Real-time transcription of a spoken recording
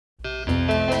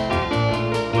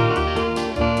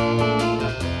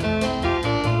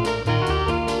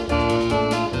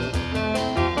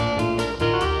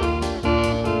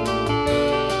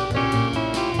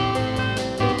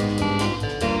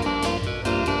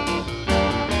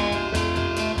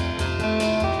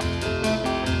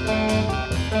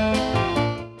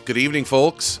Good evening,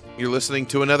 folks. You're listening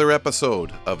to another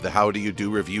episode of the How Do You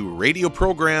Do Review radio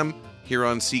program here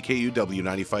on CKUW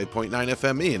 95.9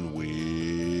 FM in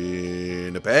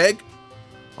Winnipeg,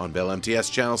 on Bell MTS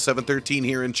Channel 713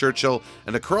 here in Churchill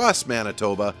and across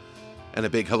Manitoba, and a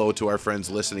big hello to our friends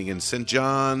listening in St.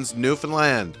 John's,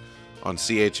 Newfoundland on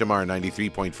CHMR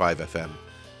 93.5 FM.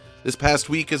 This past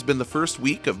week has been the first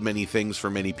week of many things for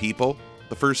many people.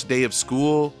 The first day of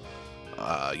school,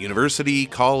 university,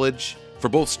 college, for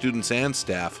both students and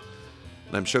staff.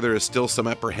 And I'm sure there is still some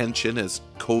apprehension as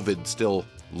COVID still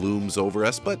looms over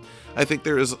us, but I think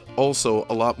there is also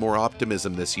a lot more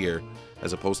optimism this year,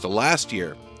 as opposed to last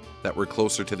year, that we're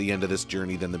closer to the end of this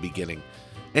journey than the beginning.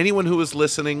 Anyone who is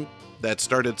listening that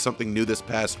started something new this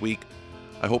past week,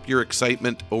 I hope your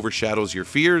excitement overshadows your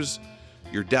fears,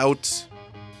 your doubts,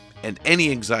 and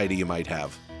any anxiety you might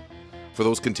have. For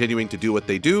those continuing to do what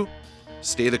they do,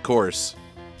 stay the course,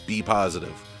 be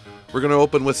positive. We're going to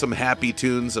open with some happy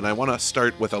tunes, and I want to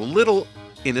start with a little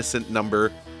innocent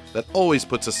number that always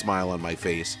puts a smile on my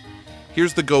face.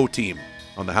 Here's the Go Team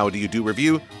on the How Do You Do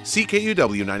Review,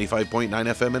 CKUW 95.9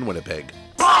 FM in Winnipeg.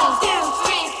 1, 2,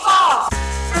 3, 4.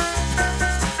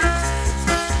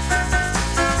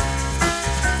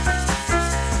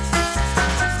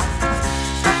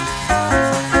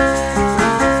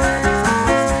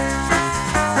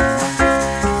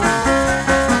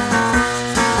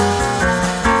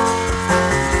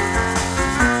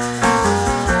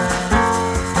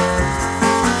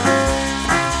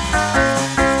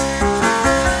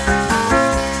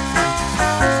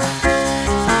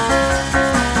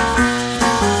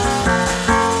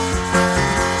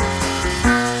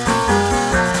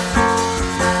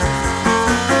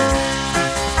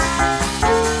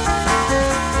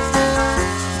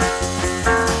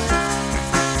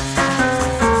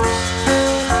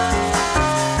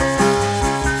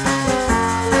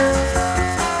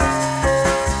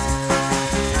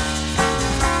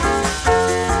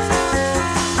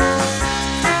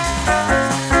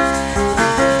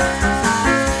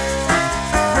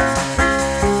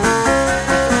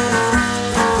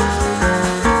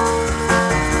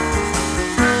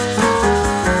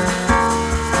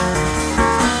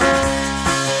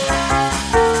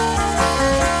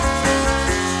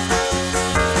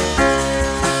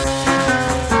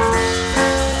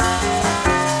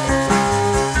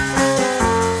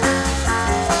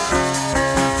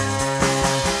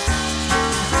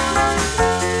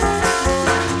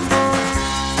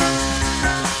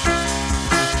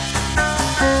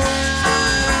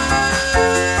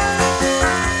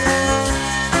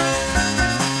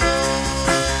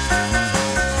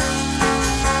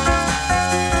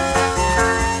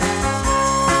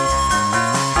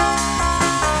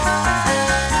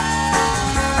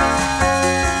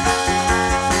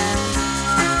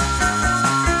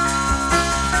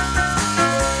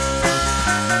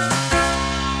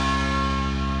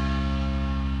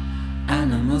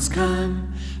 Animals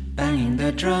come, banging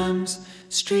their drums.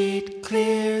 Street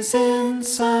clears in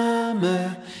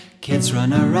summer. Kids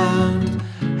run around,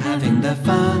 having their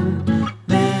fun.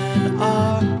 Men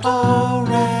are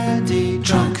already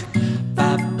drunk.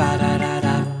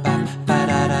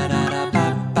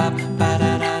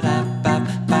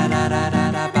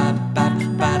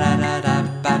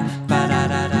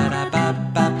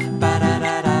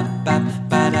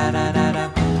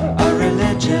 A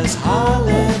religious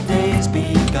holiday's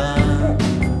begun.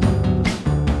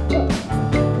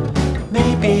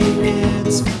 Maybe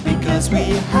it's because we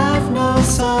have no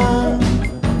sun.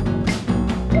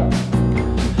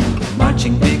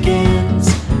 Marching begins,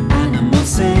 animals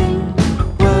sing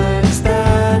words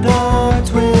that are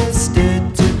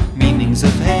twisted to meanings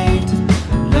of hate.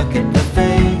 Look at the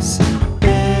face,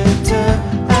 bitter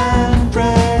and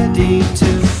ready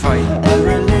to fight. A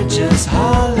religious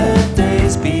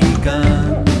holiday's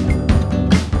begun.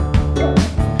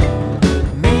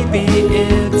 Maybe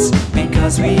it's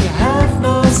because we have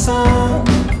no sun.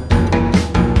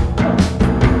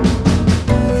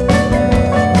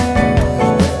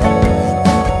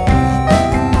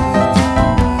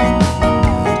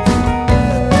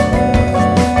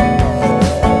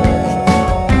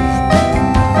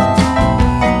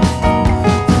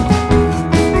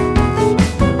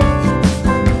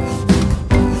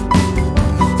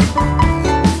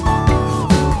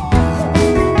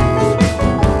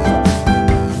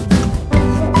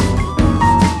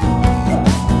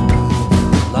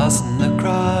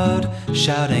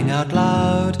 Shouting out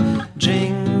loud,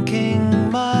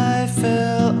 drinking my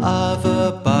fill of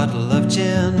a bottle of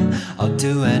gin. I'll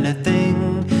do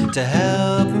anything to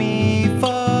help me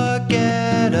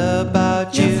forget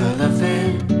about you. You're full of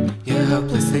it, you're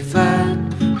hopelessly flat.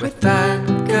 With that,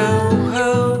 go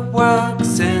home.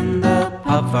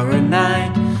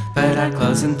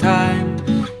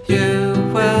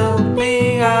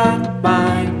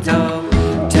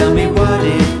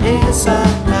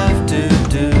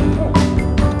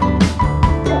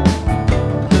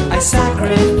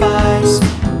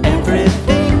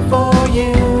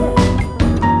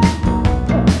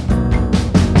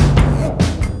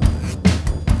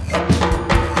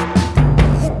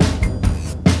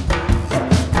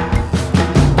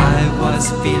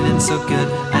 so good,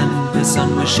 and the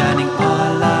sun was shining.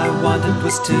 All I wanted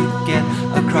was to get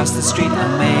across the street. I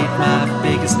made my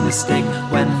biggest mistake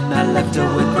when I left her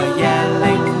with a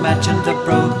yelling match and a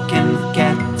broken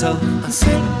kettle. I'm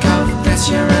sick of this,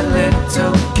 you're a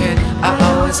little kid. I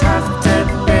always have to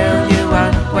bail you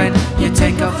out when you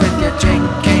take off with your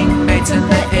drinking mates and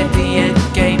the idiot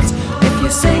games. If you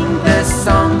sing the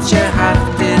songs, you have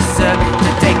deserved to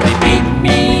take me, beat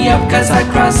me up, cause I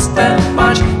crossed the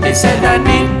march. They said I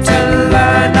need to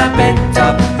learn a bit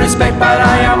of respect, but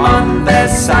I am on their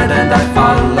side and I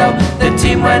follow the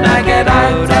team. When I get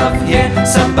out of here,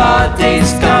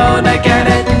 somebody's gonna get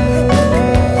it.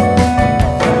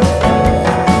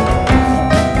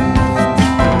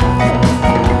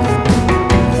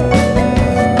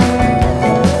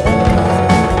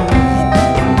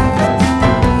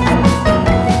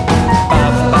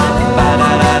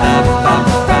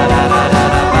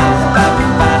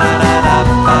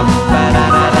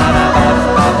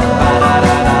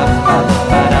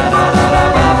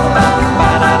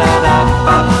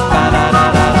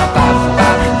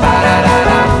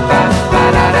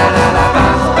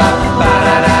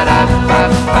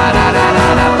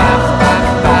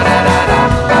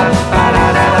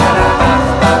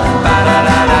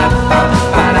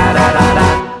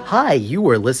 Hi, you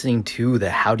are listening to the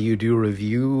How Do You Do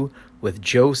review with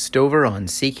Joe Stover on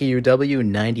CKUW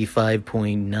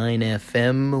 95.9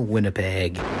 FM,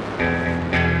 Winnipeg.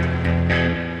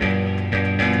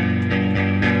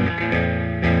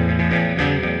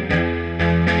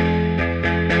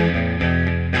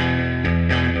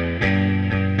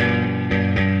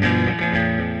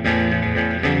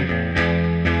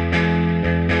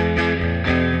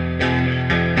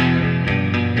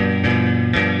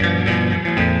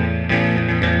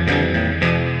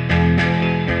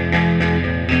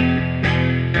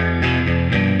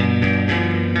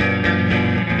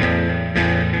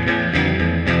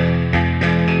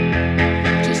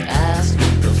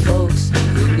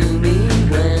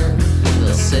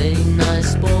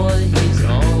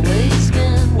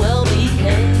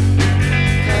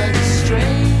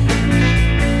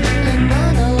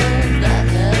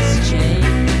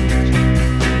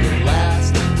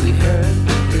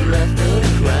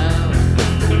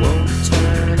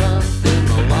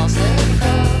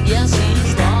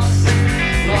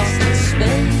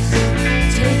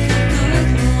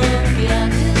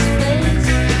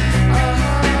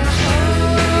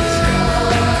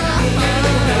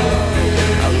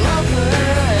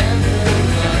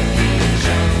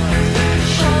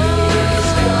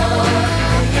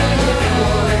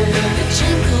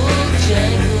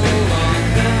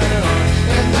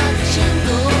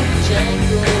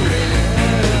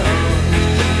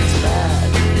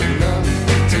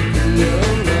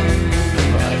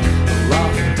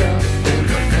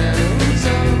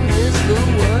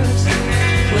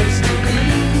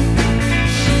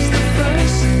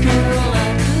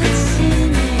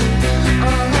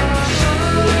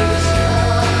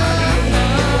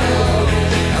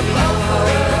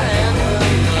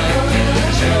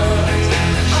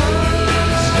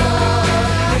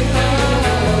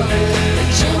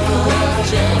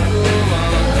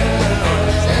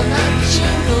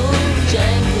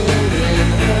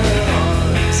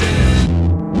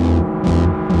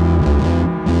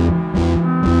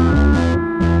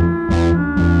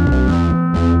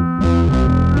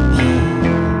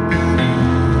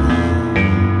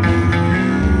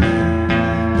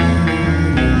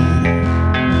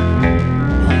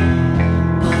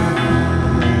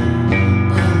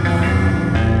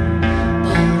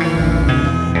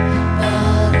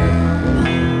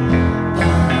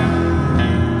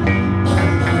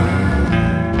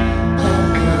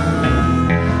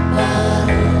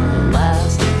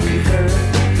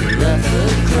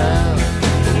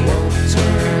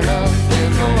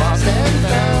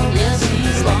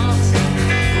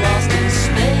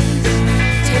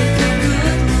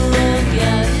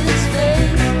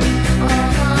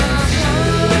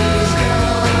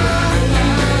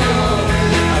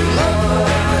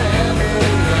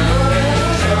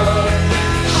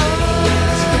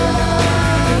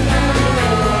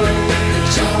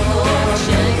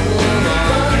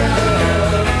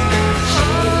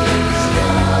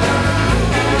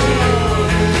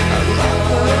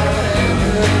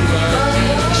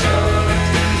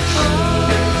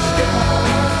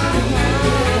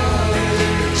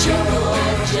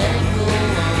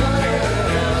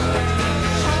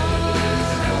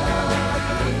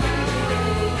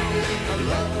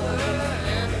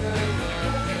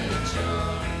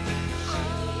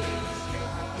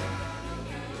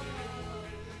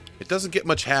 Doesn't get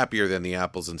much happier than the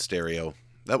Apples in Stereo.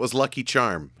 That was Lucky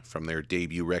Charm from their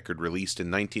debut record released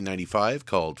in 1995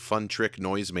 called Fun Trick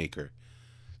Noisemaker.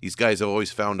 These guys have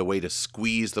always found a way to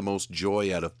squeeze the most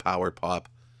joy out of power pop,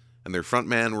 and their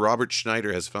frontman Robert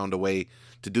Schneider has found a way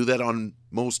to do that on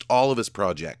most all of his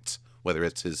projects, whether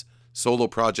it's his solo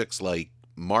projects like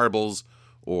Marbles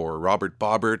or Robert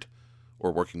Bobbert,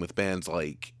 or working with bands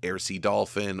like Air Sea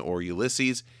Dolphin or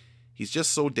Ulysses. He's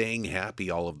just so dang happy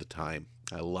all of the time.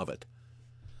 I love it.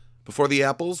 Before the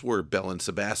Apples were Belle and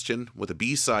Sebastian with a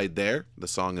B-side there. The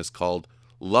song is called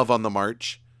Love on the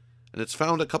March, and it's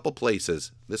found a couple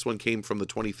places. This one came from the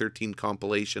 2013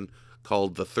 compilation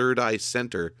called The Third Eye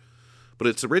Center, but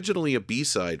it's originally a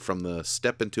B-side from the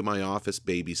Step Into My Office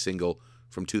Baby single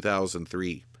from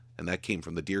 2003, and that came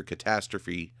from the Dear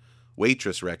Catastrophe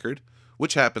Waitress record,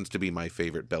 which happens to be my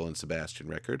favorite Belle and Sebastian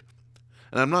record.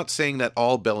 And I'm not saying that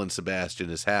all Belle and Sebastian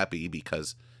is happy,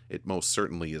 because it most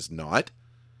certainly is not.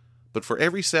 But for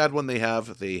every sad one they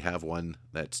have one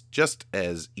that's just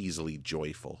as easily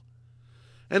joyful.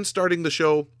 And starting the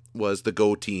show was the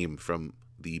Go Team from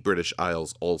the British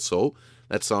Isles also.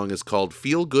 That song is called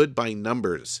Feel Good by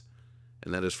Numbers,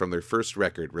 and that is from their first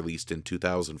record released in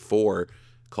 2004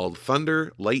 called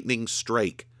Thunder, Lightning,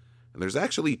 Strike. And there's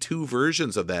actually two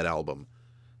versions of that album,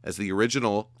 as the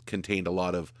original contained a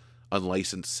lot of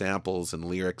unlicensed samples and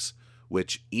lyrics,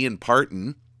 which Ian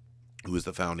Parton, who is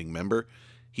the founding member,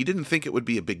 he didn't think it would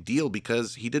be a big deal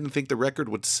because he didn't think the record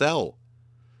would sell.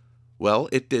 Well,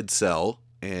 it did sell,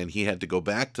 and he had to go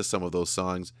back to some of those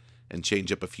songs and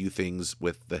change up a few things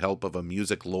with the help of a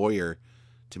music lawyer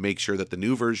to make sure that the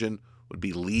new version would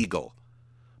be legal.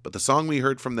 But the song we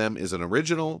heard from them is an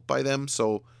original by them,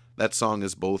 so that song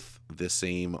is both the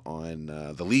same on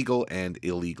the legal and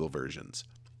illegal versions.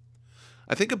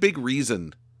 I think a big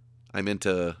reason I'm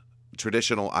into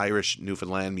traditional Irish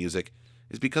Newfoundland music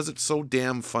is because it's so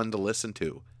damn fun to listen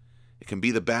to. It can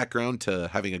be the background to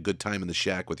having a good time in the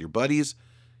shack with your buddies,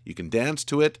 you can dance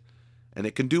to it, and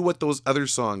it can do what those other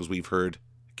songs we've heard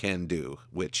can do,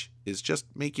 which is just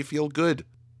make you feel good.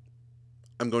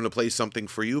 I'm going to play something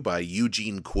for you by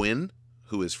Eugene Quinn,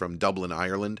 who is from Dublin,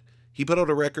 Ireland. He put out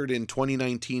a record in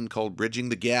 2019 called Bridging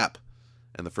the Gap,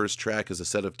 and the first track is a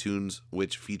set of tunes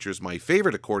which features my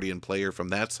favorite accordion player from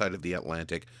that side of the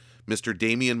Atlantic, Mr.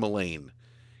 Damien Mullane.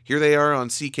 Here they are on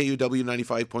CKUW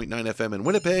 95.9 FM in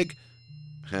Winnipeg,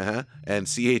 and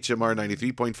CHMR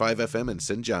 93.5 FM in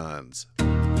St. John's.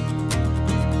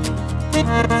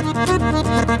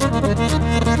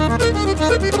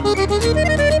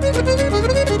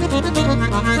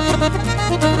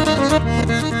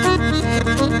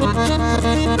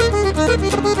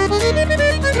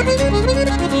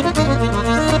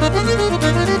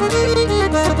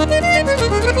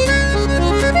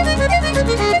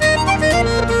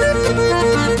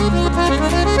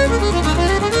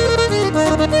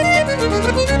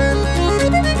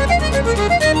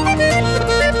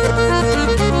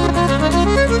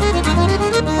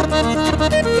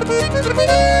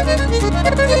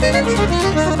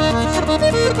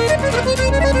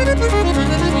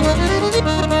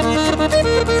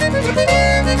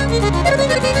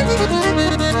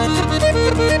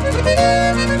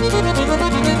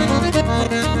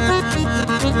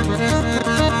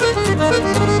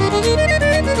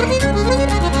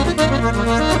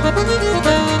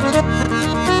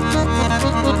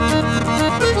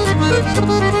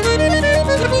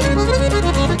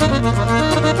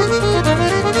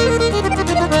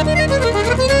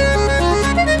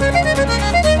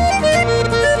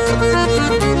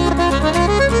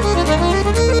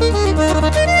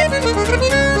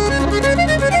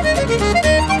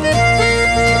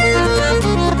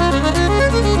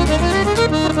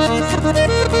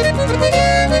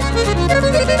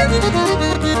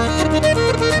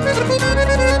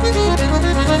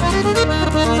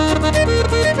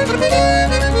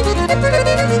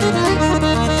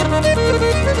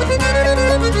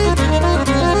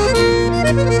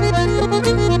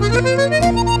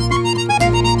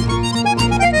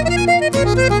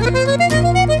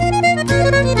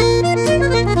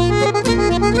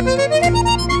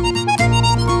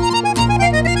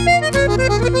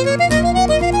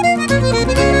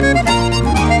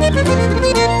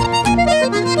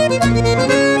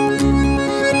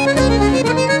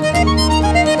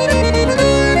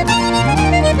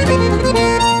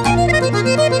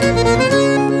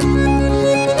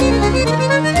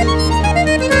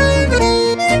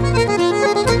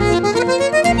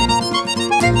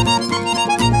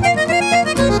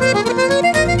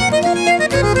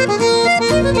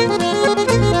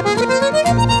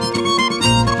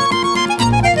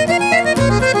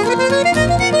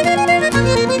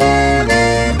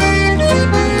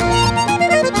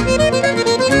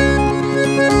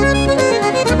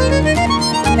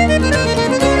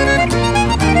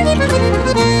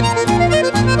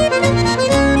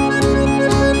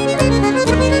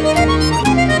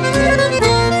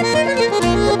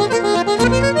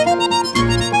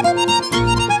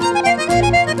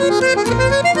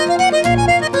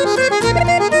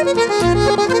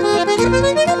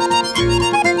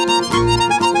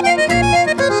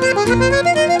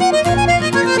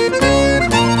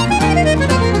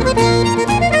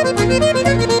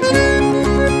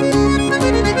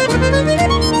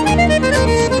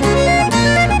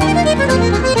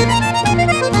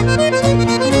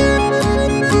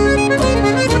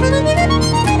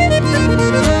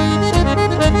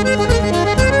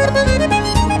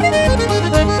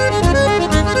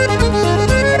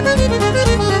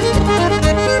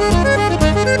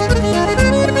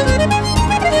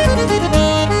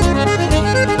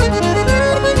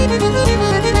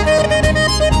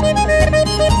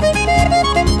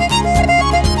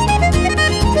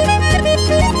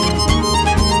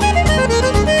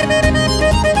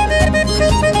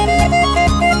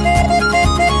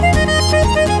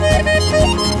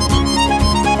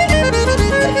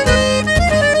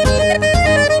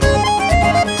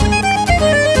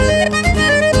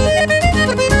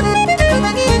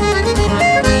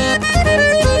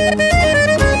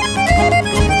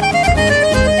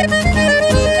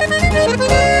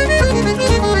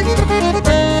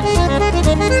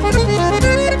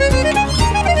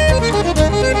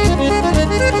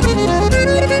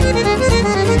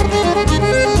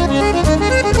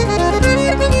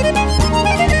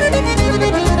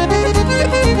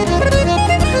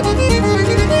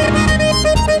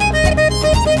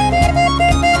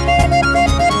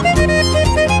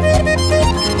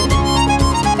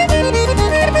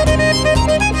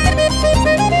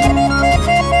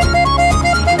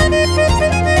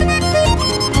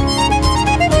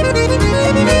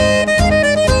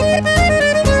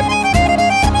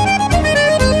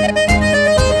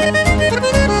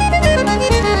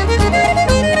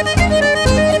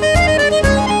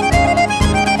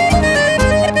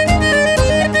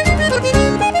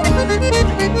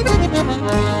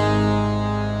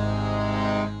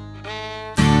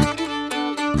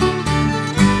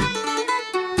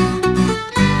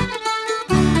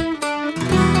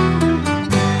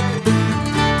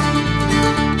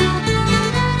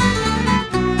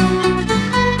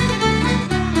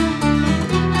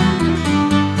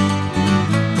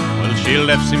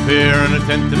 left St. Pierre on the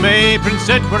 10th of May, Prince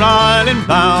Edward Island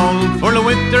bound. For the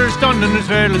winter's done and there's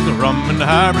very little rum in the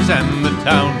harbours and the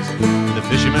towns. The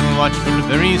fishermen watch from the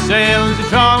very sails, they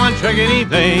trawl on Tregony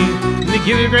Bay, and they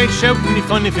give a great shout when they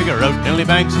finally figure out Nellie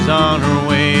Banks is on her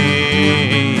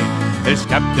way. There's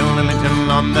Captain Lillington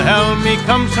on the helm, he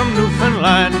comes from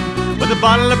Newfoundland, with a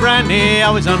bottle of brandy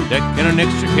always on deck and an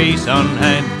extra case on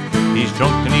hand. He's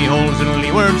drunk and he holds in a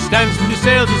leeward stance when he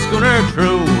sails the schooner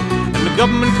through, and the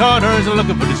government cutters are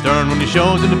looking for the stern when he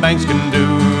shows that the Banks can do.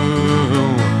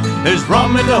 There's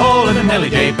rum in the hole of the Nellie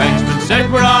J. Banks, Prince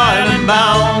Edward Island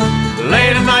bound.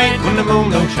 Late at night when the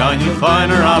moon don't shine, you'll find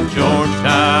her off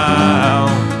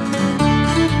Georgetown.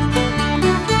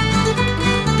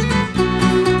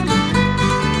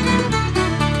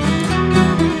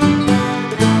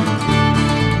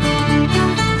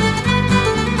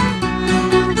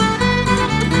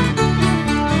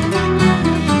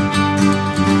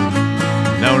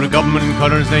 Government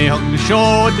cutters, they hug the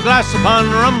shore with the glass upon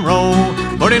Rum Row,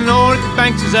 for they know that the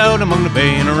Banks is out among the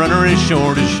bay and a runner is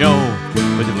sure to show.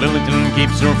 But if Lillington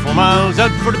keeps her 4 miles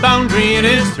out for the boundary, it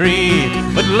is 3.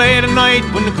 But late at night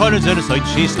when the cutter's out of sight,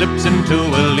 she slips into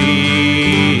a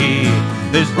lee.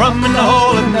 There's rum in the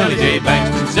hole of Nellie J.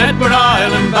 Banks, Prince Edward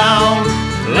Island bound.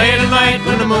 Late at night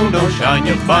when the moon don't shine,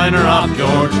 you'll find her off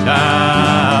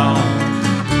Georgetown.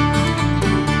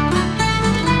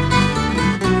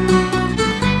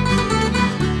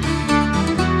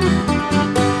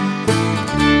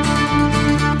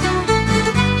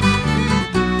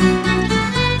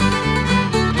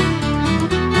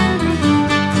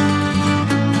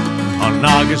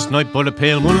 August night by the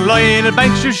pale moonlight, the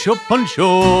Banks just up on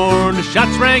shore. The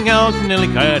shots rang out and Nellie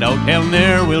cried out, hell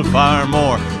ne'er will fire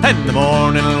more. And the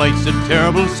morning light's a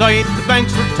terrible sight, the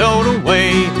Banks were towed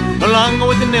away. Along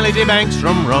with the Nellie J. Banks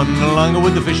from Run, along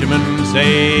with the fishermen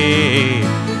say.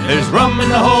 There's rum in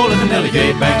the hole of the Nellie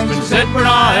J. Banks, Prince Edward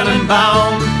Island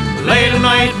bound. Late at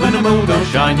night when the moon don't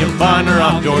shine, you'll find her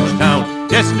off Georgetown.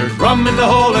 Yes, there's rum in the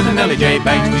hole of the Nellie J.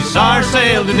 Banks, we saw her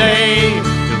sail today.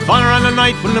 You'll find her on the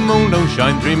night when the moon don't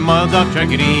shine, 3 miles off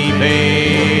Tregony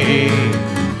Bay.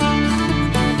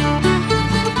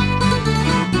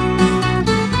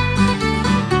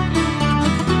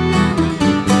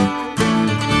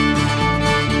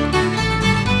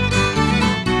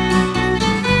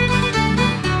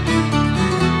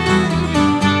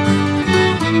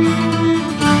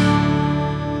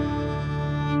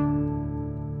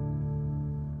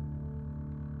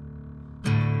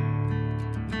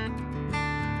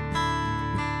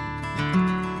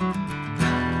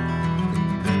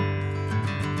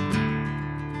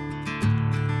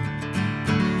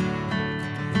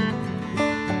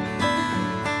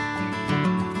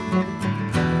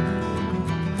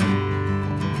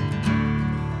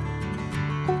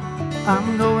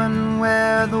 I'm going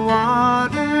where the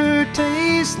water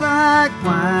tastes like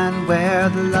wine, where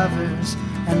the lovers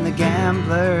and the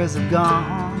gamblers have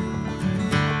gone.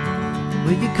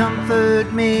 Will you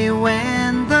comfort me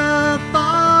when the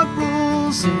fog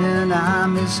rolls in? I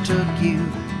mistook you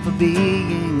for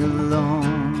being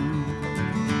alone.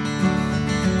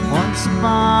 Once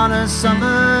upon a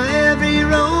summer, every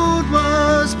road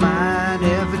was mine.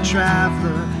 Every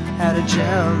traveler had a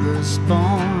jealous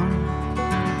bone.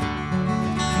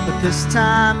 But this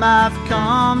time I've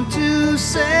come to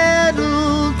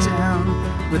settle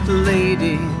down with a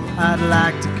lady I'd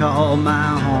like to call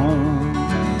my home.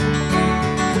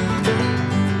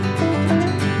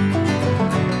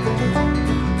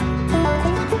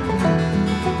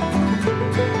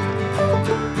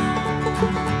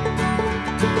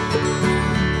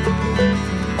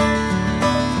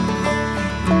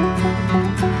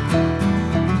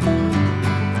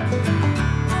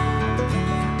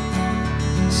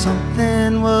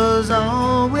 Something was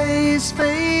always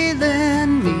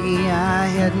failing me. I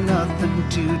had nothing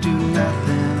to do,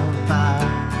 nothing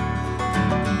about.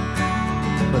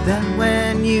 But then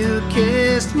when you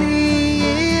kissed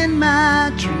me in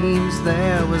my dreams,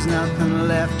 there was nothing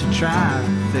left to try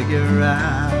to figure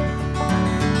out.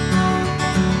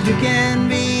 You can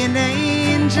be an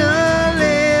angel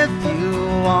if you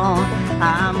want.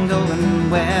 I'm going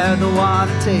where the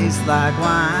water tastes like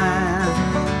wine.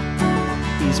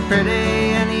 He's pretty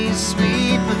and he's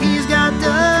sweet, but he's got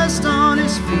dust on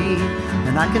his feet,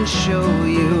 and I can show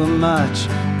you a much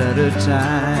better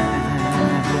time.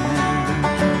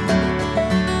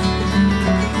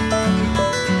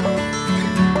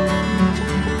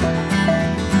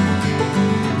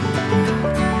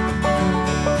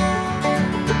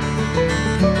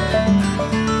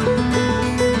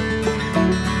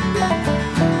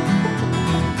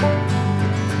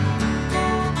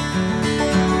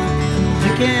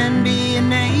 Can be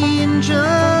an angel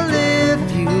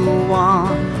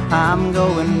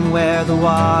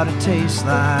water tastes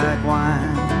like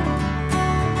wine.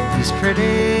 He's pretty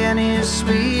and he's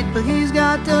sweet, but he's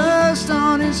got dust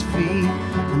on his feet,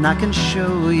 and I can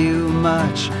show you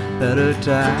much better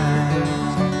times.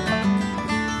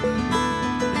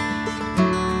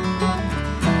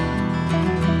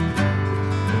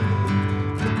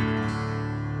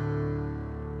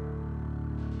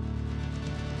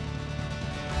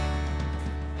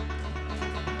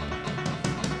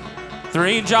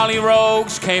 Three jolly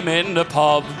rogues came in the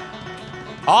pub,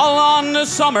 all on a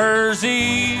summer's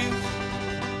eve.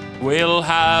 We'll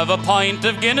have a pint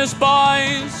of Guinness,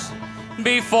 boys,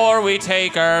 before we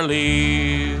take our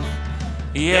leave.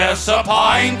 Yes, a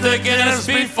pint of Guinness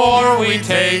before we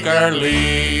take our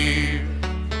leave.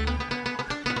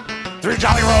 Three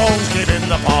jolly rogues came in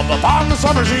the pub upon the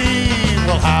summer's eve.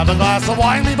 We'll have a glass of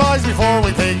wine, me boys, before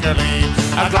we take our leave.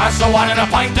 A glass of wine and a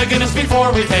pint of Guinness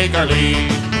before we take our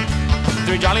leave.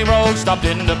 Three jolly rogues stopped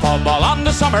in the pub all on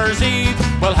the summer's eve.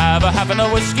 We'll have a half and a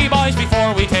whiskey, boys,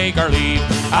 before we take our leave.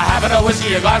 A half and a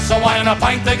whiskey, a glass of wine and a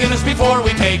pint of Guinness before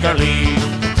we take our leave.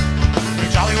 Three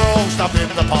jolly rogues stopped in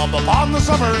the pub upon the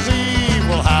summer's eve.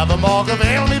 We'll have a mug of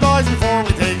ale, me boys, before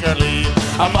we take our leave.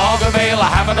 A mug of ale, a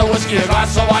half and a whiskey, a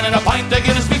glass of wine and a pint of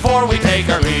Guinness before we take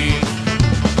our leave.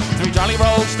 Three jolly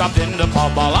rogues stopped in the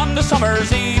pub all on the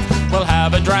summer's eve. We'll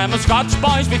have a dram of scotch,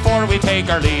 boys, before we take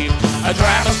our leave. A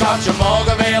dram of scotch, a mug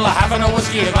of ale, a half and a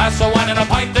whiskey, a glass of wine and a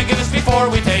pint of Guinness before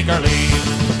we take our leave.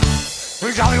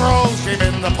 Three jolly rogues came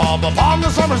in the pub upon the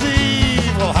summer's eve.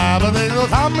 We'll have a little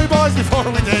time, me boys, before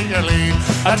we take our leave.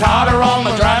 A tot of rum,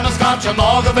 a dram of scotch, a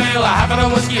mug of ale, a half and a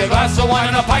whiskey, a glass of wine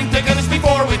and a pint of Guinness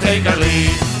before we take our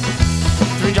leave.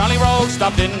 Three jolly rogues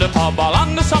stopped in the pub all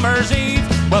on the summer's eve.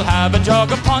 We'll have a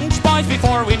jug of punch, boys,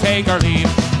 before we take our leave.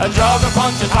 A jug of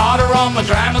punch, a tot of rum, a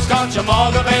dram of scotch, a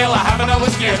mug of ale, a half and a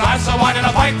whiskey, a glass of wine and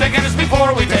a pint of Guinness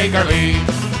before we take our leave.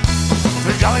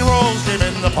 Three jolly rogues came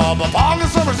in the pub upon the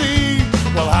summer's eve.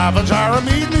 We'll have a jar of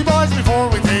mead, me boys, before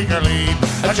we take our leave.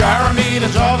 A jar of mead, a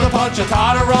jug of punch, a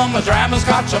tot of rum, a dram of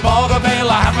scotch, a mug of ale,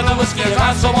 a half and a whiskey, a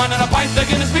glass of wine and a pint of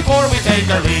Guinness before we take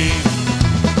our leave.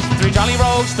 Three jolly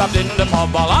rogues stopped in the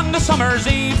pub all on the summer's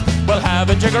eve. We'll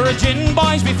have a jigger of gin,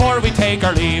 boys, before we take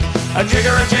our leave. A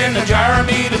jigger of gin, a jar of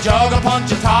mead, a jug of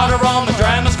punch, a tot of rum, a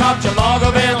dram of scotch, a mug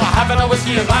of ale, a half and a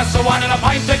whiskey, a glass of wine and a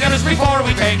pint of Guinness before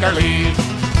we take our leave.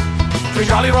 Three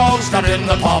jolly rogues stopped in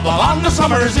the pub all on the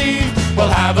summer's eve. We'll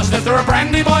have a snifter of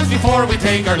brandy, boys, before we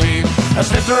take our leave. A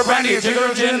snifter of brandy, a jigger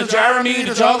of gin, a jar of mead,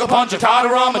 a jug of punch, a tot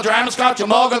of rum, a dram of scotch, a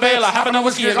mug of ale, a half and a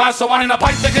whiskey, a glass of wine and a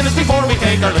pint of Guinness before we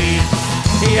take our leave.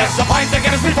 Yes, a pint of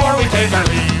Guinness before we take our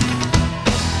leave.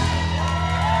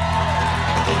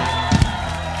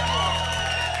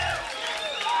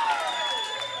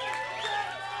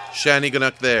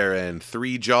 Shanneyganock there, and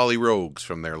Three Jolly Rogues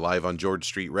from their Live on George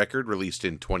Street record released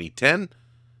in 2010.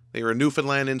 They are a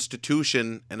Newfoundland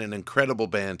institution and an incredible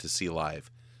band to see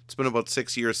live. It's been about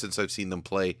 6 years since I've seen them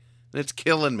play, and it's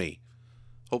killing me.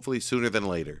 Hopefully sooner than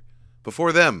later.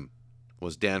 Before them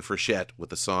was Dan Frechette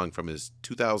with a song from his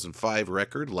 2005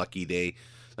 record, Lucky Day.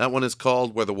 That one is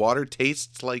called Where the Water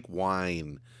Tastes Like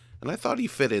Wine, and I thought he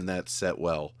fit in that set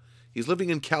well. He's living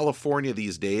in California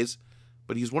these days,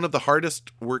 but he's one of the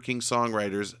hardest working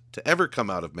songwriters to ever come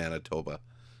out of Manitoba.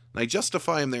 And I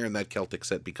justify him there in that Celtic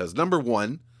set because, number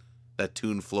one, that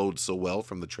tune flowed so well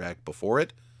from the track before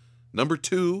it. Number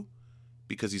two,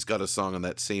 because he's got a song on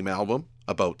that same album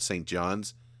about St.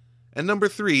 John's. And number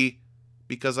three,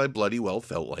 because I bloody well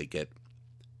felt like it.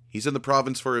 He's in the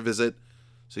province for a visit,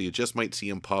 so you just might see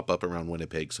him pop up around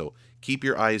Winnipeg, so keep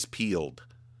your eyes peeled.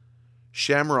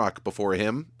 Shamrock before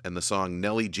him, and the song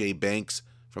Nellie J. Banks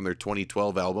from their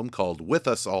 2012 album called With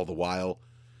Us All the While.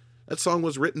 That song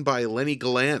was written by Lenny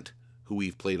Gallant, who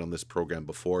we've played on this program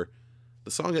before.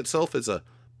 The song itself is a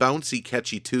bouncy,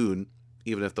 catchy tune,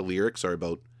 even if the lyrics are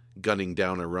about gunning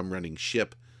down a rum-running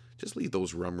ship. Just leave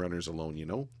those rum runners alone, you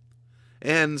know?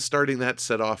 And starting that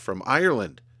set off from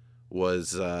Ireland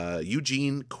was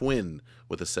Eugene Quinn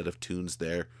with a set of tunes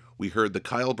there. We heard the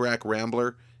Kyle Brack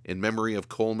Rambler in memory of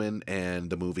Coleman and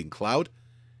The Moving Cloud.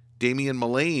 Damian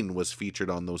Mullane was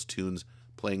featured on those tunes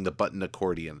playing the button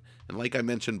accordion. And like I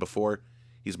mentioned before,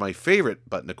 he's my favorite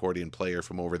button accordion player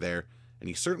from over there, and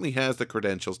he certainly has the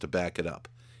credentials to back it up.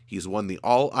 He's won the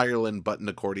All-Ireland Button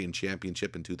Accordion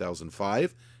Championship in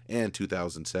 2005 and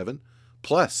 2007,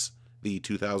 plus the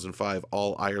 2005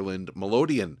 All-Ireland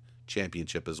Melodian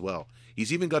Championship as well.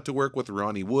 He's even got to work with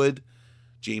Ronnie Wood,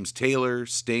 James Taylor,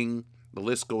 Sting, the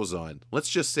list goes on. Let's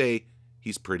just say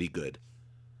he's pretty good.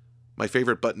 My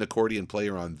favorite button accordion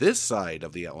player on this side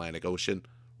of the Atlantic Ocean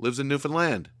lives in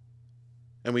Newfoundland.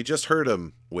 And we just heard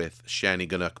him with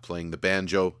Shanneyganock playing the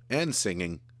banjo and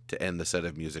singing to end the set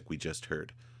of music we just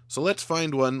heard. So let's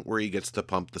find one where he gets to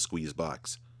pump the squeeze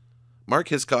box. Mark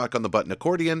Hiscock on the button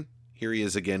accordion. Here he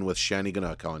is again with Shani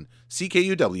Ganuk on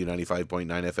CKUW 95.9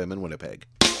 FM in Winnipeg.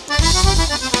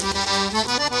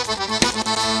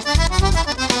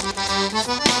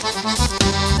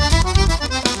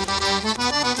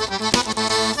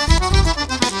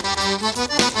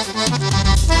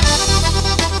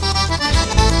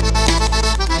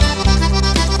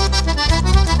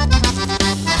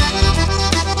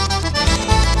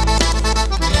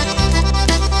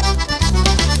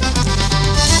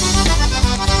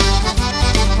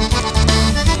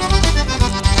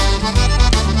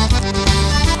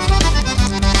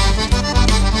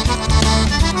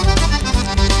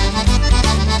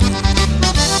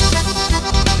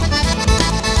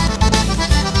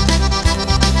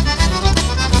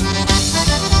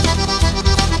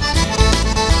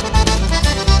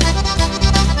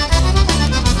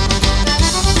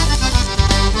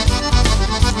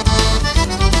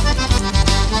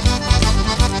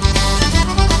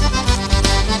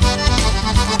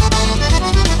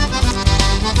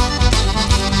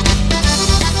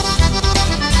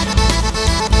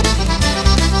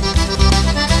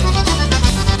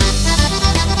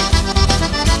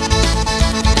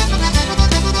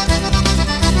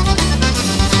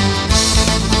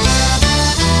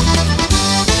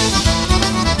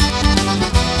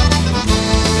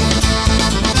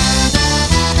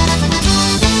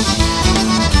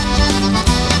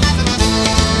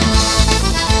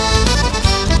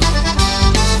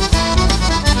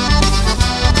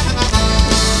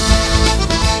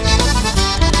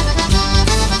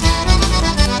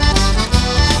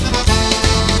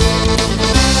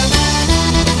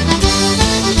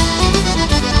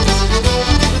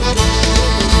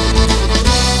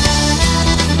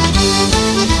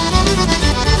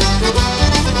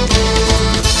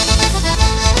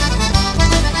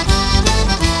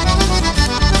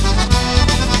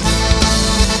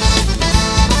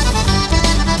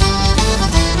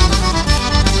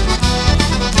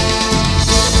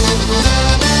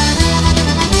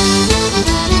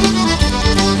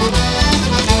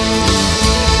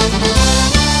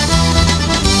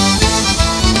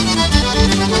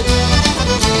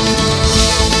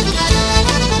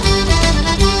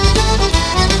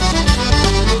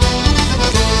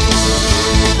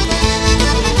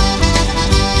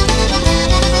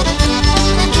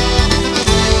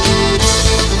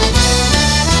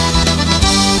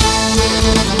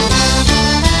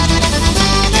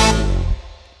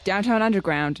 Downtown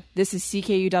Underground. This is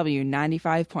CKUW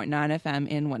 95.9 FM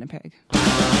in Winnipeg.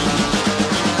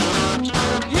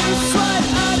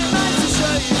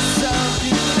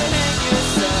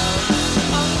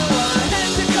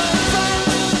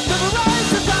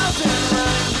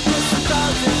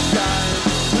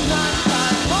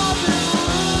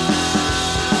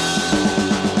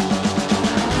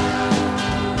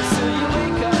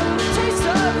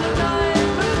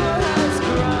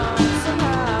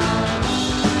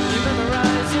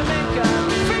 Memorize your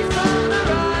makeup, free from the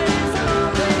rise and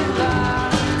all they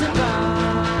laughed and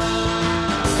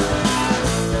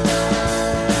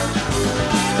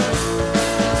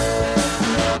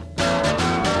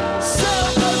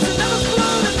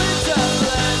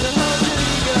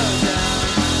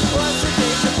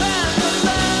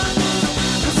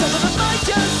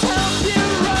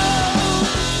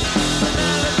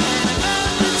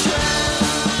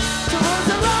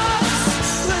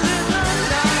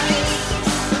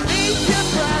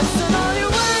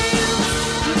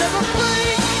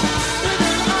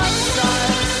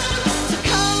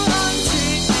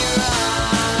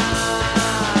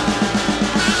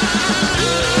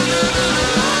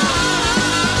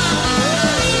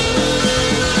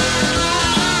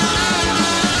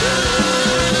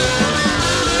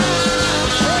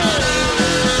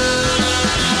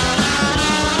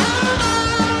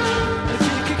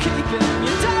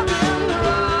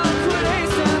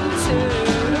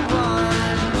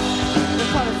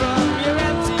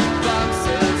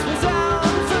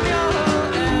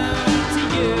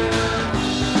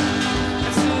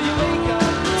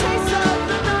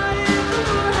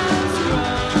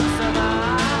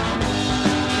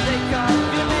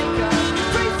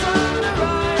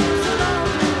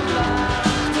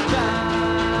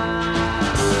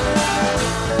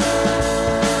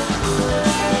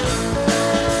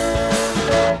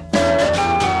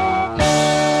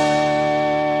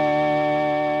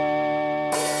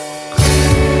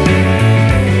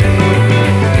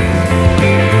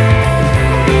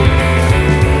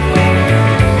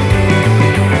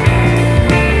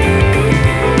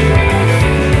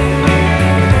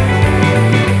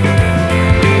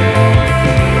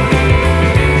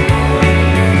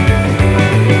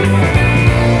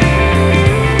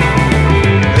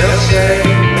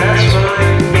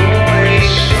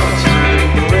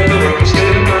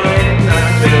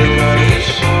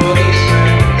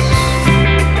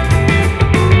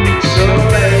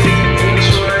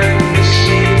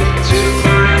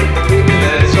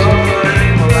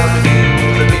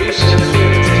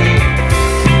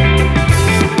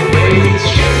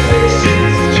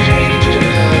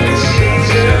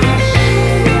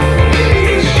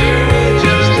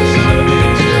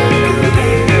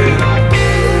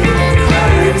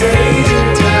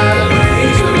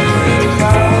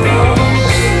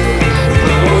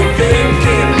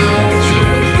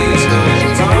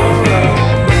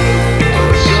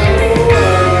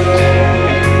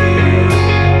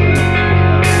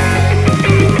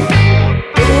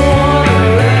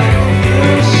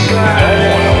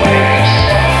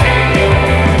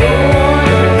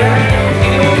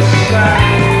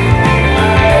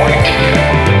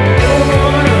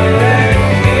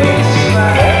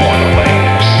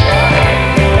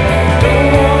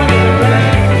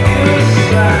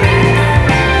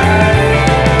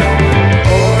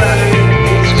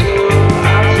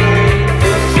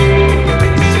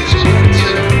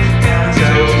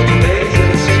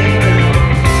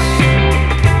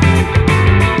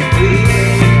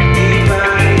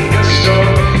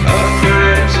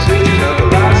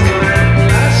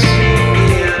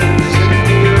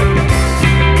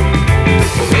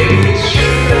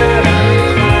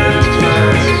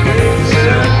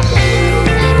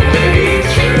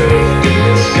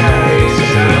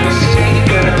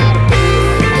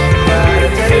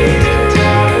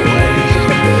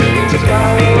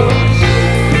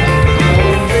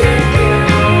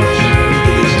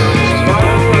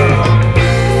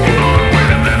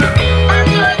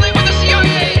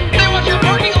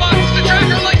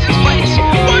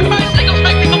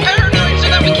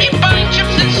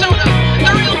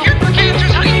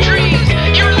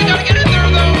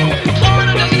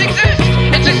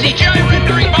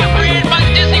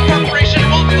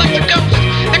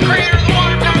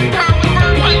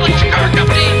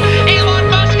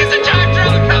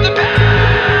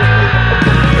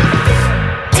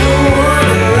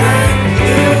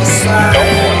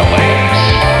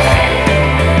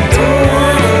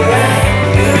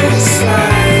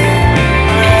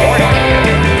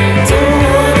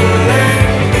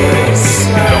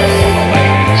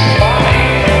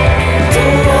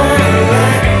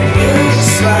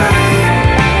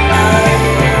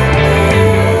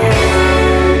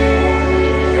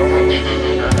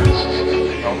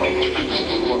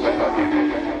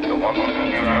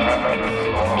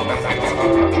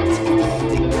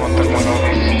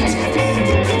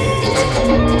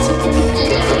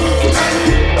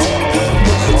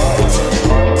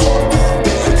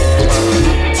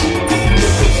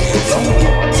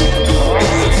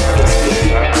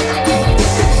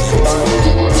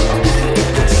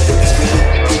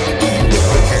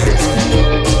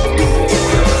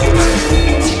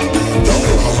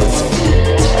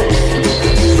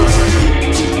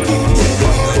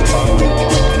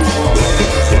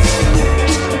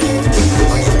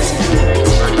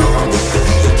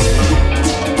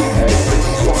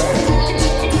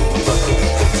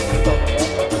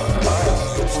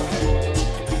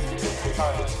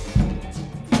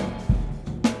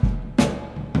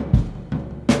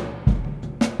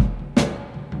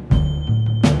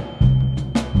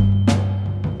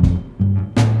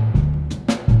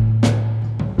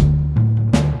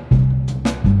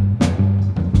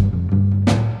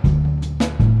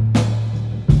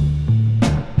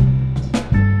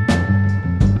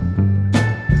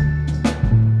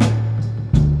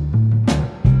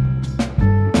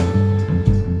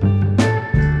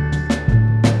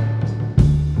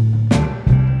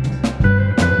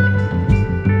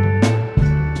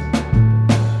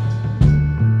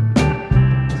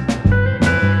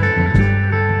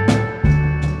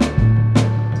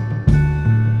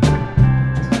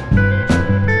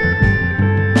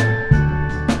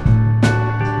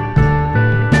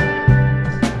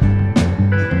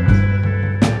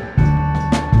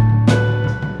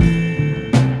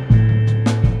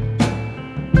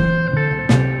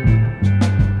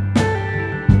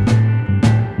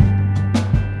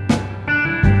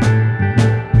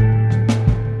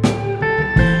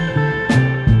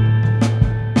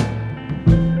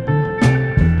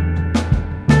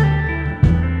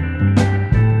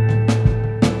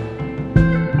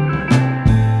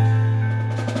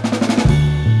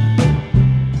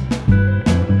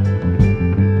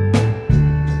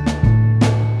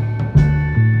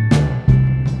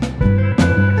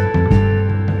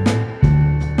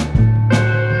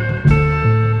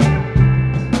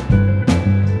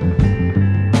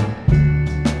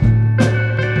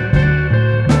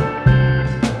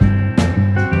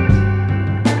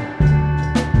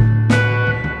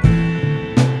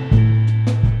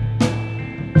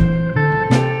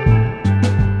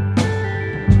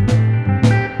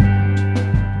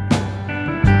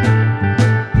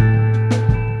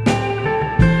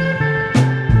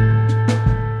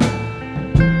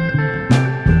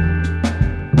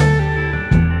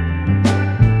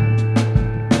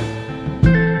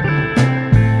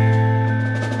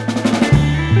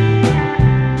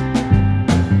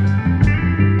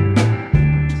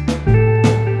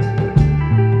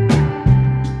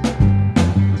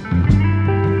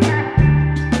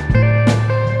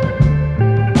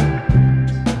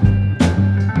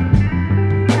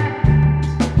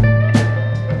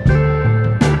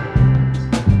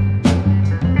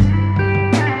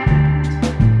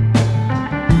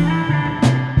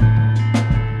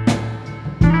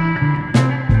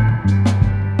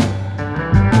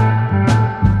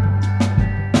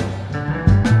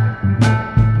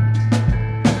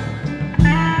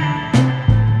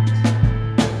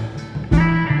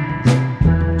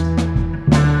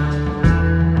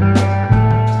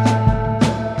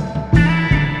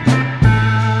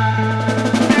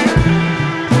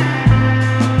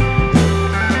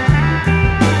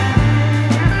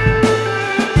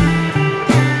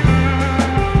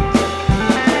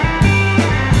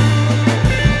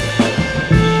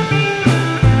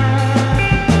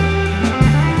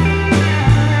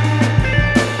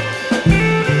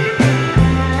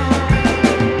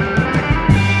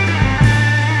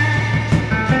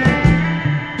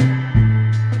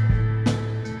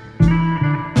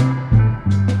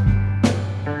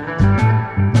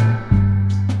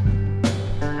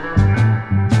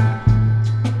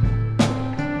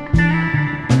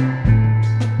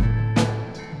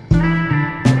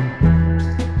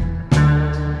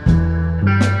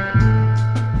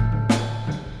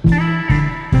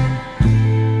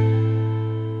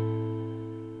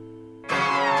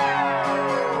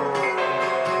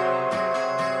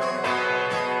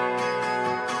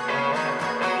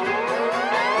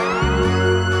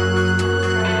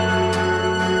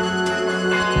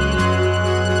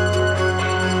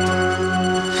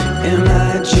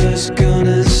just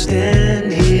gonna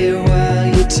stand here while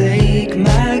you take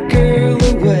my girl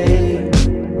away?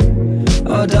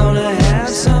 Or don't I have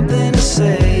something to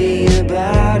say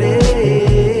about it?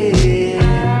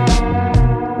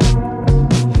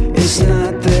 It's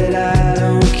not that I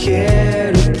don't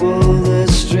care to pull the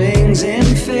strings in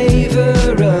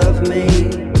favor of me,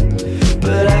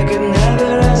 but I could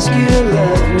never ask you to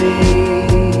love me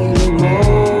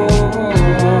more.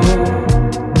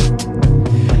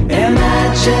 Am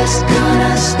I just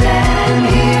gonna stand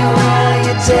here while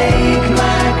you take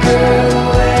my girl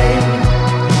away?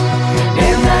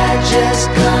 Am I just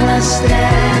gonna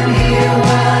stand here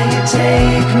while you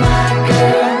take my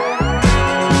girl?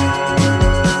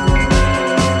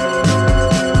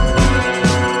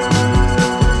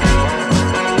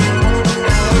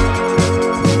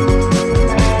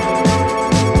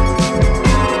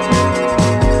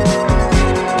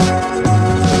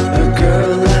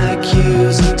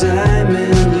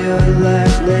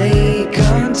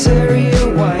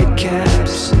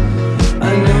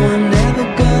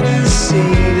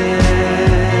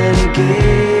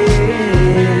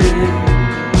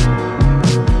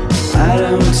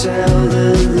 Tell the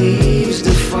leaves to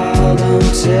fall,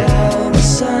 don't tell the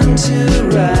sun to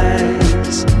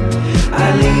rise.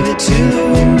 I leave it to the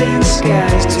wind and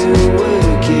skies to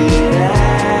work it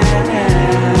out.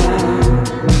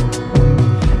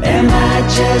 Am I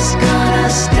just gonna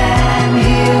stand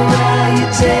here while you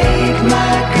take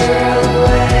my girl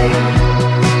away?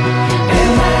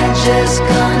 Am I just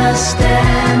gonna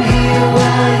stand here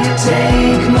while you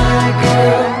take my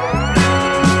girl?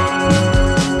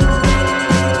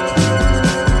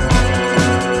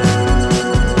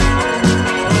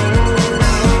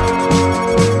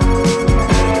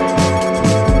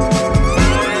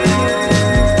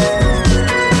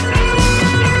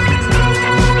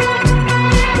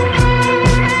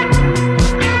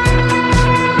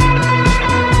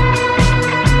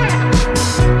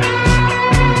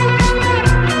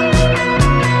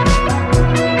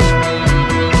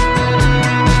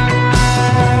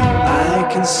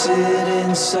 Sit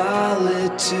in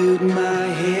solitude, my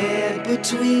head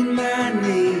between my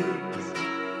knees.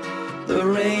 The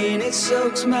rain, it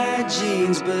soaks my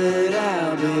jeans, but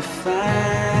I'll be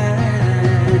fine.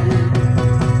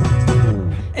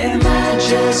 Am I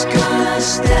just gonna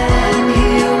stand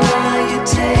here while you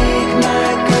take my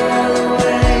girl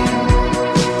away?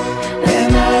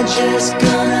 Am I just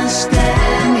gonna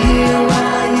stand here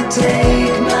while you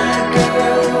take my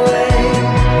girl away?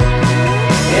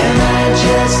 Am I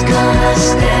just gonna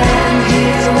stand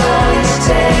here while you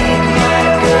take my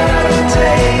girl,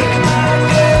 take my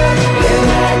girl? Am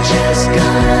I just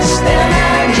gonna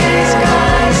stand here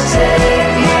while you take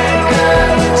my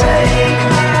girl, take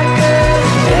my girl?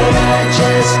 Am I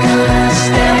just gonna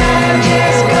stand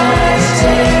here while you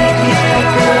take my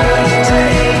girl,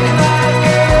 take my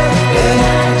girl? Am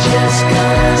I just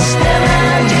gonna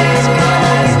stand here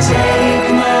while you take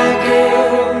my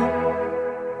girl?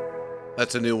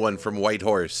 That's a new one from White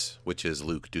Horse, which is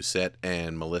Luke Doucette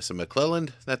and Melissa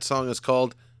McClelland. That song is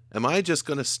called Am I Just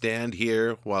Gonna Stand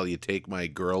Here While You Take My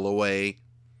Girl Away?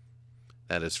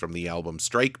 That is from the album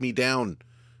Strike Me Down,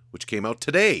 which came out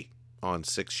today on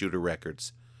Six Shooter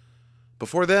Records.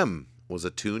 Before them was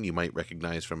a tune you might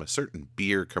recognize from a certain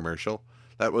beer commercial.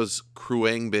 That was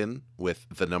Kruangbin with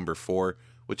The Number 4,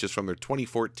 which is from their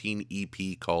 2014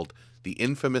 EP called The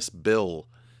Infamous Bill.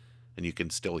 And you can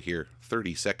still hear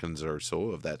 30 seconds or so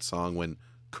of that song when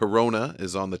Corona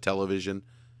is on the television.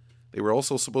 They were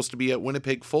also supposed to be at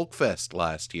Winnipeg Folk Fest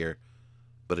last year,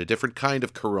 but a different kind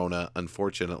of Corona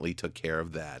unfortunately took care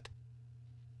of that.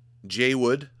 Jay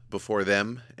Wood before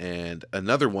them, and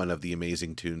another one of the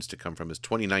amazing tunes to come from his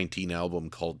 2019 album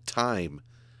called Time,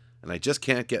 and I just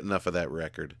can't get enough of that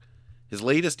record. His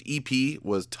latest EP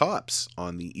was tops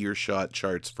on the Earshot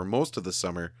charts for most of the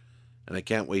summer, and I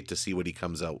can't wait to see what he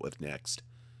comes out with next.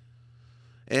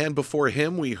 And before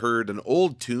him, we heard an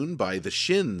old tune by The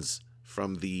Shins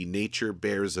from the Nature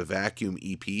Bears a Vacuum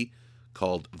EP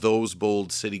called Those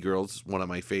Bold City Girls, one of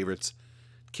my favorites.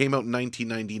 It came out in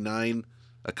 1999,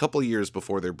 a couple years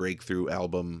before their breakthrough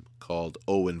album called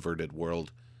Oh Inverted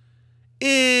World.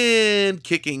 And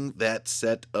kicking that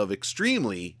set of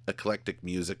extremely eclectic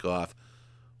music off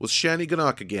was Shanny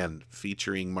Gannock again,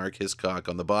 featuring Mark Hiscock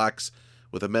on the box,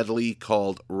 with a medley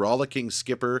called Rollicking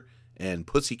Skipper and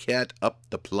Pussycat Up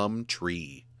the Plum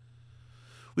Tree.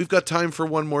 We've got time for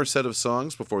one more set of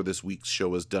songs before this week's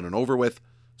show is done and over with,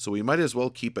 so we might as well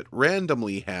keep it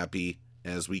randomly happy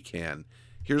as we can.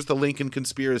 Here's the Lincoln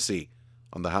Conspiracy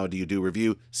on the How Do You Do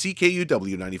review, CKUW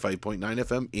 95.9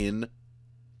 FM in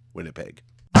Winnipeg.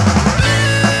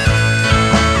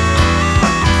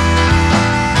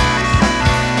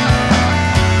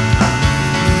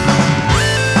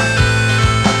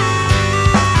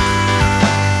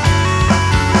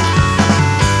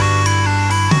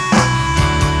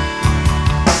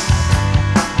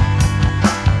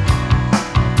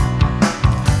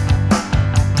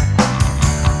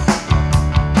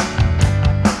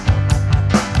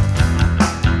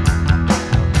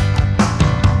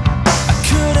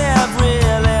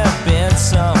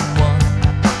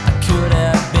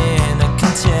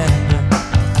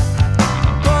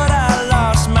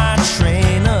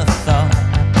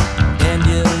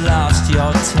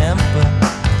 your temper.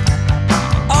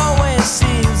 Always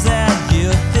seems that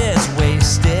youth is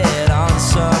wasted on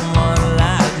someone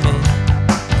like me.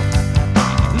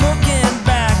 Looking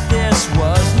back, this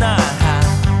was not how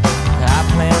I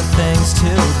planned things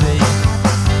to be.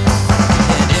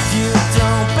 And if you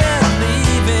don't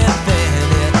believe it,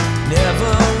 then it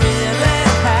never really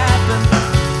happened.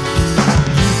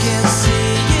 You can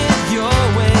see it your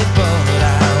way, but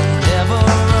I'll never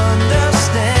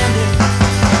understand it.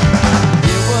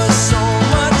 It was so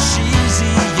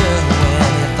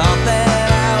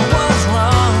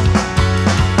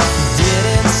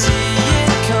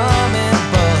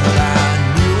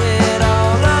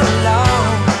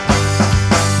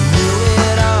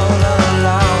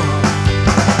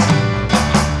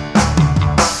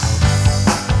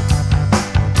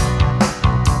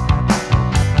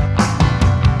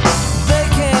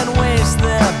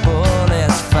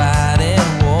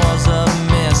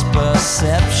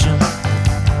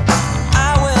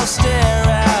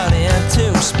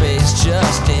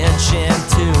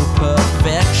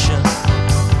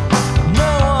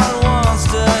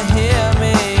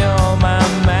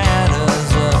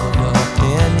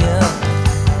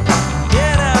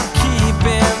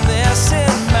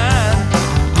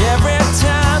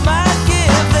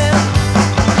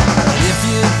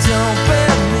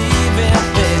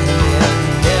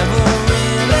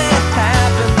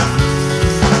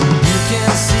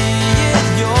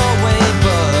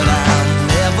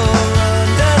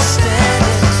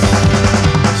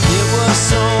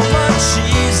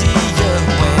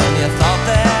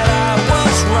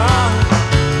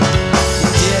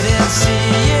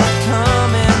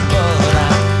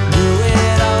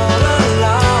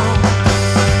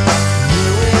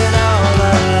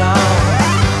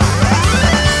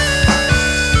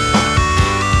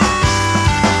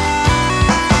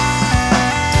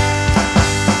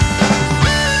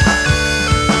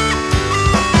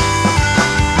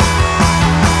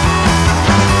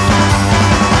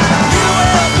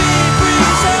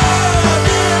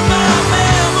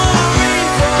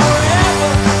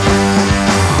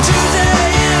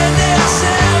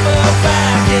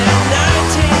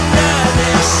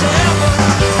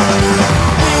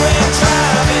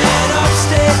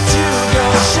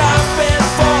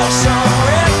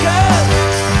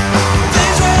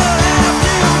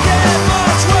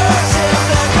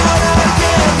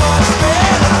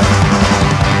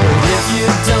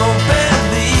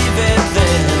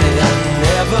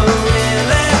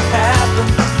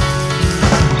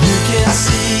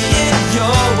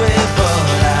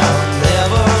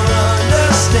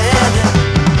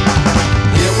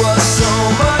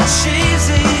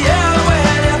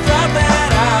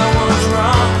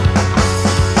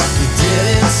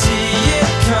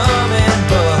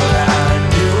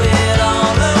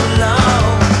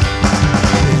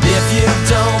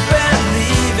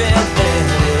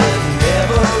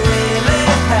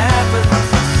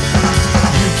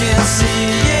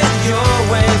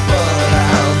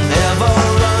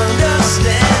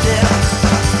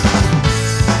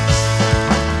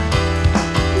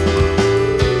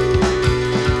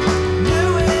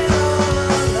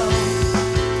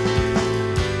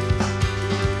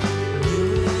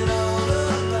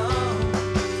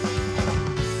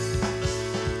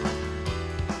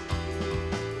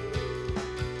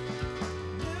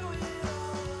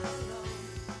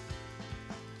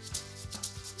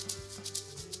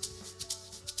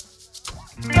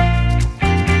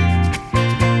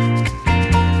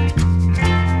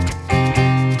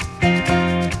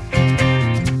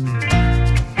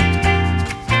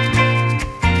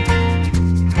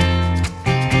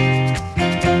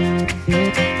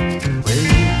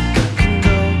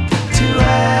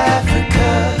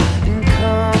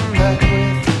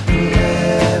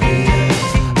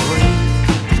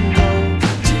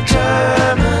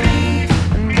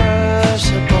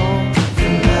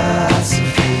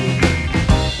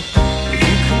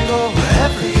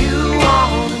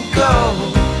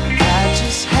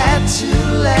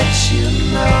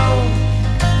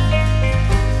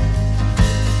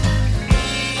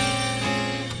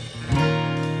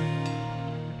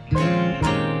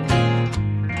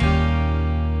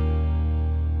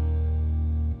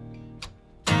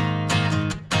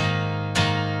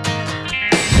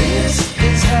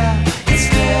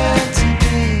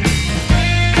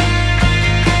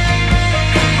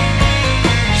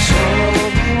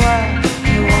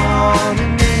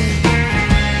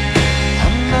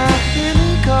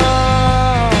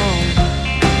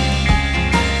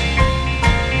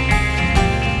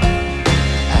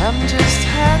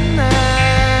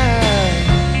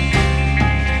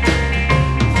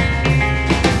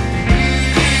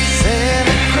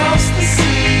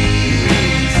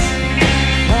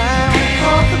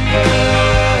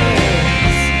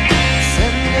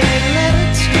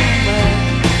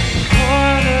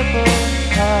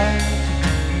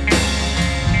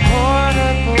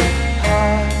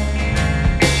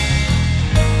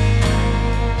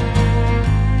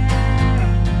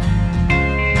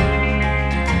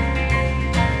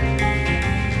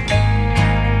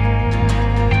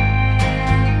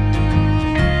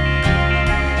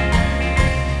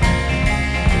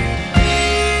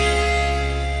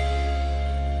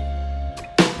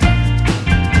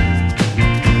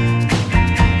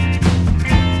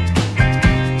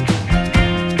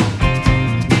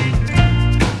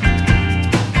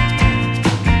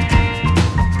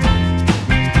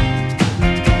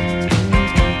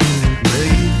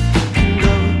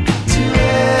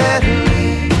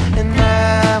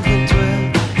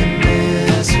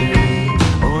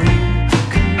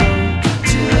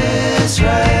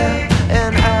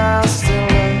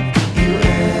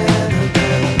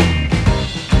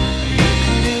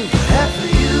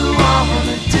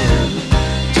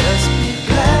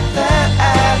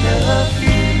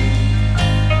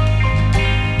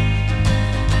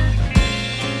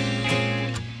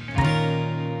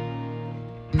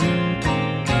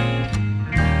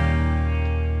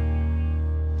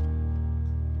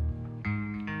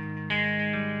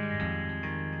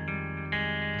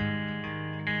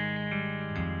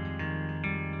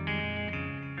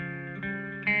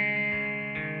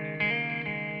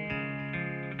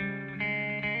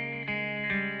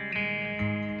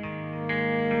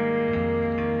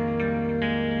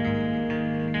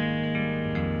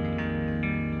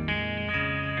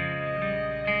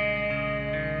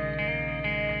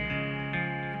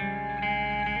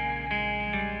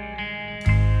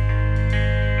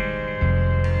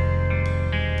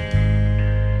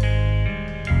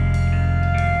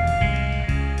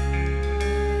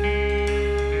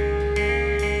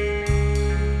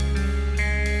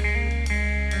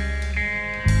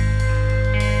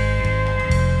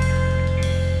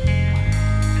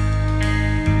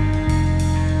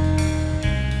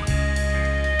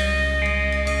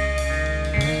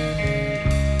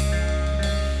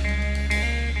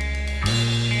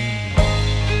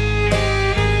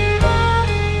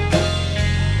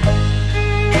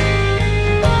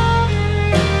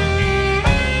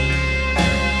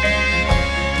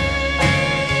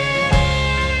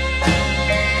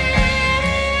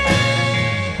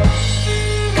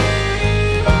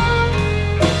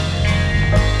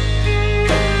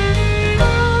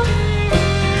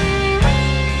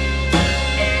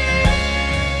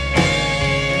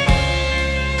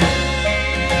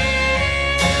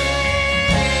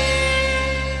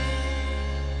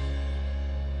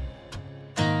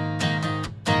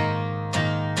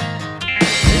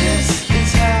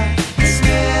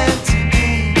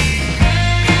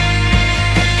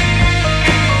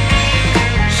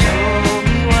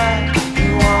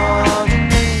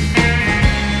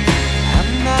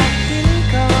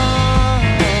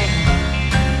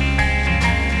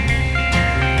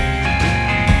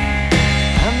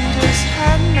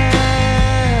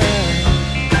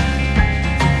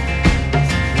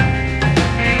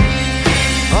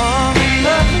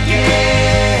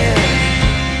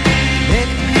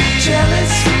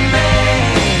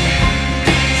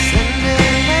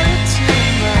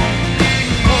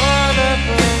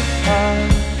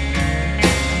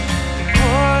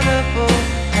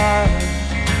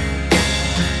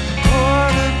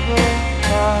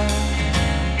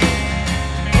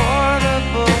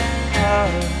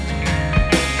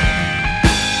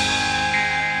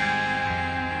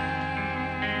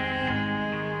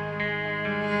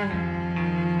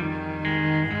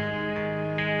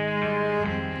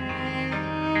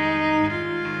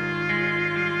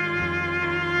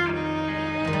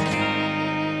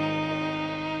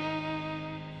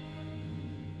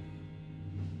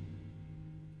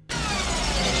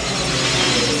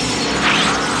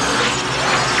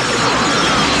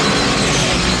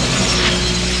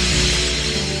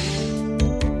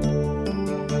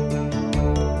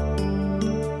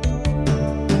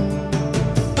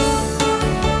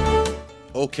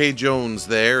K. Jones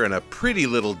there, and a pretty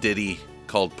little ditty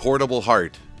called Portable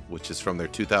Heart, which is from their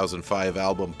 2005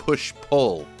 album Push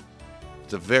Pull.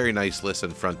 It's a very nice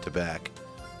listen front to back.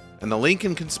 And the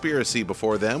Lincoln Conspiracy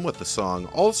before them with the song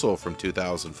also from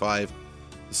 2005.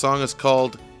 The song is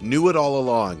called Knew It All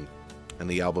Along, and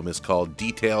the album is called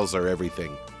Details Are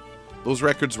Everything. Those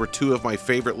records were two of my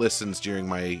favorite listens during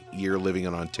my year living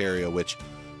in Ontario, which,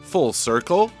 full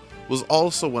circle, was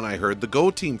also when I heard the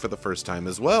Go Team for the first time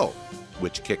as well,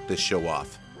 which kicked this show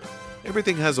off.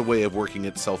 Everything has a way of working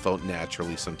itself out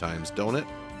naturally sometimes, don't it?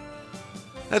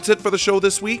 That's it for the show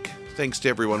this week. Thanks to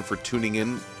everyone for tuning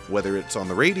in, whether it's on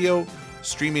the radio,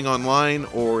 streaming online,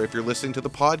 or if you're listening to the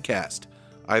podcast.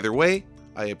 Either way,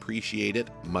 I appreciate it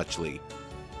muchly.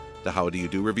 The How Do You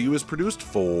Do review is produced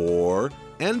for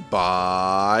and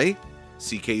by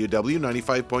CKUW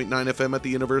 95.9 FM at the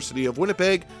University of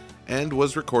Winnipeg and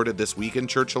was recorded this week in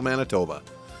Churchill, Manitoba.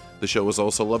 The show is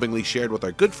also lovingly shared with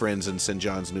our good friends in St.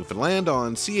 John's, Newfoundland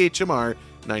on CHMR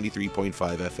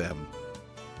 93.5 FM.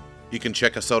 You can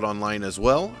check us out online as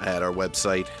well at our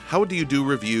website,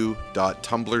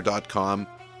 howdoyoudoreview.tumblr.com,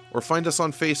 or find us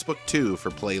on Facebook too for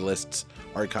playlists,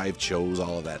 archived shows,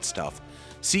 all of that stuff.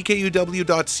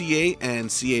 CKUW.ca and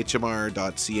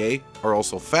CHMR.ca are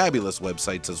also fabulous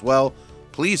websites as well.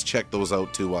 Please check those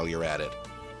out too while you're at it.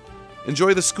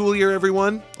 Enjoy the school year,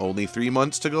 everyone. Only 3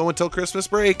 months to go until Christmas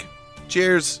break.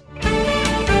 Cheers!